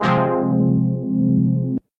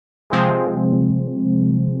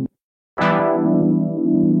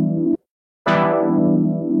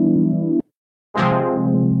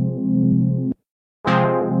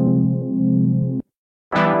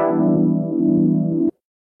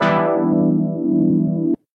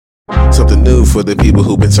something new for the people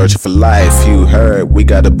who've been searching for life. You heard, we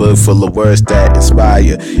got a book full of words that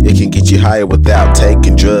inspire. It can get you higher without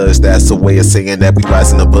taking drugs. That's the way of saying that we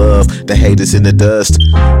rising above the haters in the dust.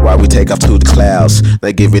 While we take off to the clouds,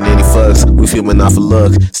 not giving any fucks. We filming off of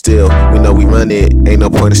luck. Still, we know we run it. Ain't no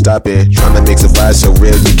point in stopping. Trying to mix a vibe so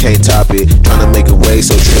real you can't top it. Trying to make a way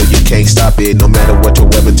so trill you can't stop it. No matter what your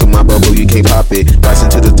weapon to my bubble, you can't pop it. Rising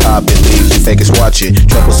to the top and leave you fakers watching.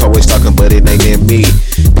 Trouble's always talking, but it ain't in me.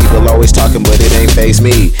 People always talking, but it ain't face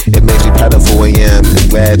me. It makes me proud of who I am and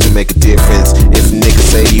glad you make a difference. If niggas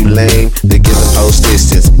say you lame, then give them post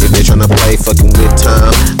distance. If they tryna play fucking with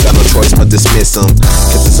time, got no choice but dismiss them.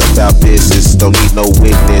 Cause it's about business, don't need no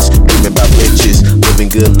witness. Dreaming about riches, living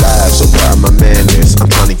good lives, so proud of my manners. I'm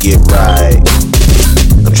trying to get right.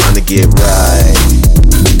 I'm trying to get right.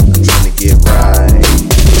 I'm trying to get right.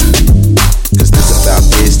 Cause this about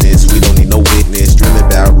business, we don't need no witness. Dreaming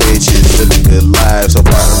about riches, living good lives, so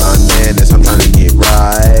proud of my manners. I'm trying to get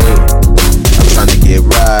right. I'm trying to get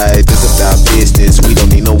right. This about business, we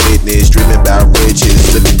don't need no witness. Dreaming about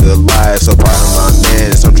riches, living good lives, so proud of my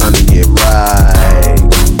manners. I'm trying to get right.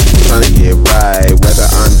 I'm trying to get right. Whether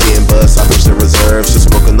I'm getting bust, I push the reserves.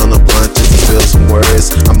 Just smoking on a blunt just to spill some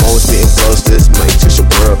words. I'm always getting close, this might touch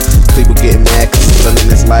your world. People getting mad cause it's thunder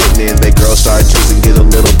and it's lightning. They girls start choosing, get a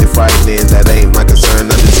little bit frightening. That ain't my concern,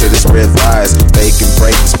 I'm just here to spread vibes. Bake and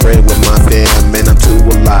break and spread with my fam, man, I'm too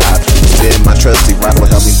alive. Spin my trusty rifle,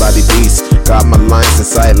 help me body beats. Got my lines in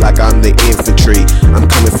sight like I'm the infantry. I'm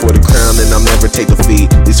coming for the crown and I'll never take defeat.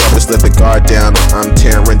 These rappers let the guard down, I'm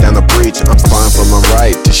tearing down the breach. I'm fighting for my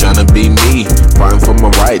right to shine and be me. Fighting for my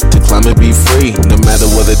right to climb and be free. No matter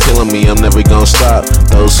what they're telling me, I'm never gonna stop.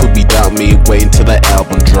 Those who be doubt me, waiting till the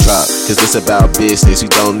album drop. Cause it's about business, you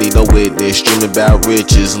don't need no witness. Dreaming about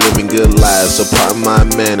riches, living good lives, so part of my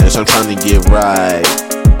manners. I'm trying to get right.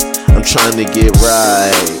 I'm trying to get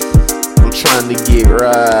right. I'm trying to get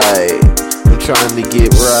right. I'm trying to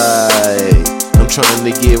get right. I'm trying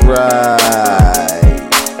to get right.